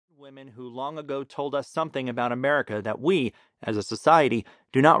women who long ago told us something about America that we, as a society,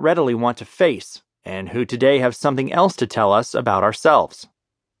 do not readily want to face, and who today have something else to tell us about ourselves.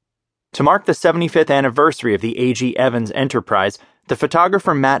 To mark the 75th anniversary of the A.G. Evans enterprise, the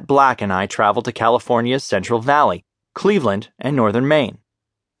photographer Matt Black and I traveled to California's Central Valley, Cleveland, and northern Maine.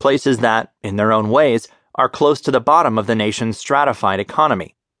 Places that, in their own ways, are close to the bottom of the nation's stratified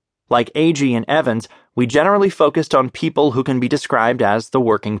economy. Like A.G. and Evans, we generally focused on people who can be described as the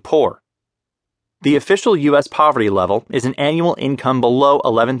working poor. The official U.S. poverty level is an annual income below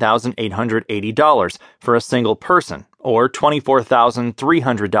 $11,880 for a single person, or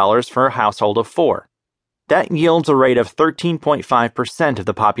 $24,300 for a household of four. That yields a rate of 13.5% of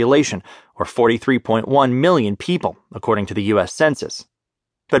the population, or 43.1 million people, according to the U.S. Census.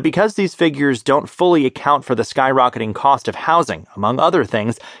 But because these figures don't fully account for the skyrocketing cost of housing, among other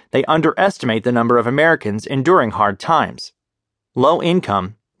things, they underestimate the number of Americans enduring hard times. Low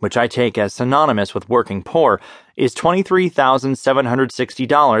income, which I take as synonymous with working poor, is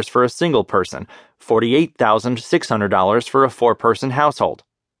 $23,760 for a single person, $48,600 for a four-person household.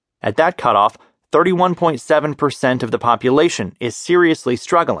 At that cutoff, 31.7% of the population is seriously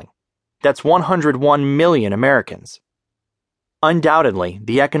struggling. That's 101 million Americans. Undoubtedly,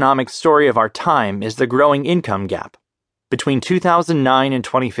 the economic story of our time is the growing income gap. Between 2009 and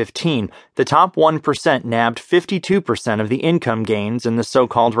 2015, the top 1% nabbed 52% of the income gains in the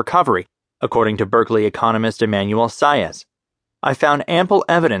so-called recovery, according to Berkeley economist Emmanuel Saez. I found ample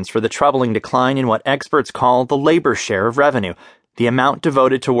evidence for the troubling decline in what experts call the labor share of revenue, the amount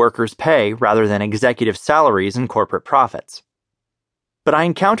devoted to workers' pay rather than executive salaries and corporate profits. But I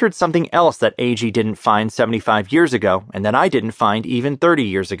encountered something else that A.G. didn't find 75 years ago and that I didn't find even 30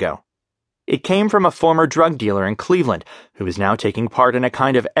 years ago. It came from a former drug dealer in Cleveland who is now taking part in a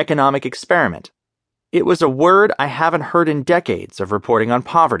kind of economic experiment. It was a word I haven't heard in decades of reporting on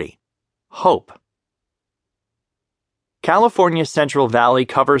poverty: hope. California's Central Valley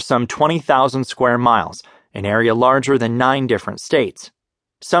covers some 20,000 square miles, an area larger than 9 different states.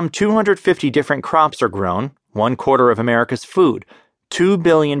 Some 250 different crops are grown, 1/4 of America's food, 2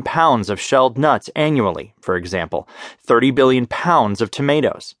 billion pounds of shelled nuts annually, for example, 30 billion pounds of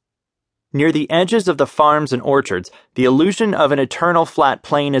tomatoes. Near the edges of the farms and orchards, the illusion of an eternal flat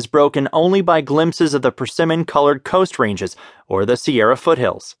plain is broken only by glimpses of the persimmon-colored coast ranges or the Sierra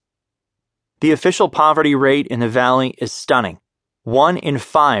foothills. The official poverty rate in the valley is stunning: 1 in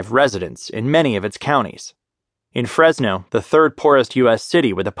 5 residents in many of its counties. In Fresno, the third poorest U.S.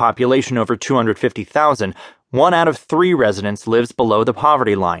 city with a population over 250,000, 1 out of 3 residents lives below the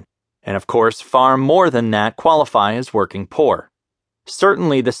poverty line, and of course, far more than that qualify as working poor.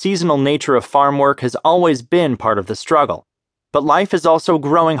 Certainly, the seasonal nature of farm work has always been part of the struggle, but life is also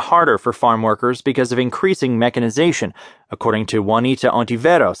growing harder for farm workers because of increasing mechanization, according to Juanita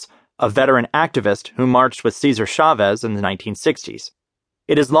Ontiveros, a veteran activist who marched with Cesar Chavez in the 1960s.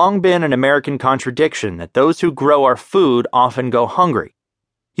 It has long been an American contradiction that those who grow our food often go hungry.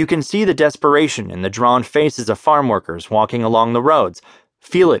 You can see the desperation in the drawn faces of farm workers walking along the roads,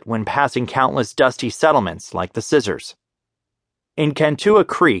 feel it when passing countless dusty settlements like the Scissors. In Cantua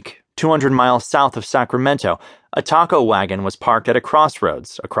Creek, 200 miles south of Sacramento, a taco wagon was parked at a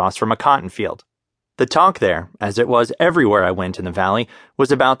crossroads across from a cotton field. The talk there, as it was everywhere I went in the valley,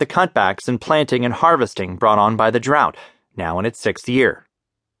 was about the cutbacks in planting and harvesting brought on by the drought, now in its 6th year.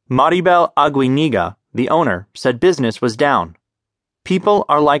 Maribel Aguiniga, the owner, said business was down. "People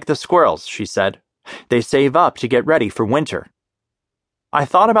are like the squirrels," she said. "They save up to get ready for winter." I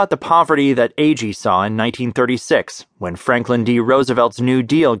thought about the poverty that A.G. saw in 1936, when Franklin D. Roosevelt's New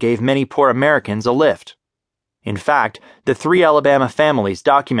Deal gave many poor Americans a lift. In fact, the 3 Alabama families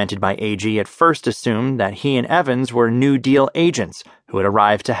documented by A.G. at first assumed that he and Evans were New Deal agents who had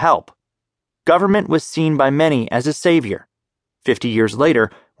arrived to help. Government was seen by many as a savior. 50 years later,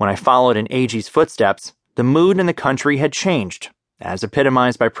 when I followed in A.G.'s footsteps, the mood in the country had changed, as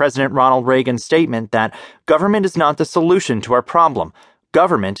epitomized by President Ronald Reagan's statement that government is not the solution to our problem.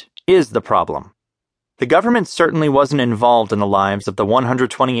 Government is the problem. The government certainly wasn't involved in the lives of the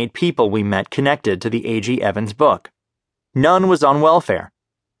 128 people we met connected to the A.G. Evans book. None was on welfare.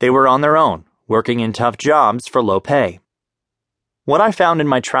 They were on their own, working in tough jobs for low pay. What I found in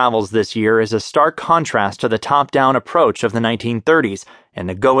my travels this year is a stark contrast to the top-down approach of the 1930s and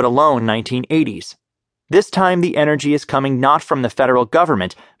the go-it-alone 1980s. This time, the energy is coming not from the federal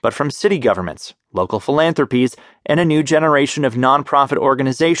government, but from city governments, local philanthropies, and a new generation of nonprofit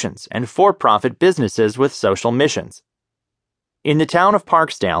organizations and for-profit businesses with social missions. In the town of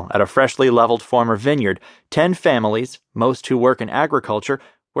Parksdale, at a freshly leveled former vineyard, 10 families, most who work in agriculture,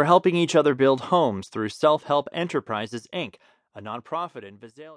 were helping each other build homes through Self-Help Enterprises, Inc., a nonprofit in Visalia.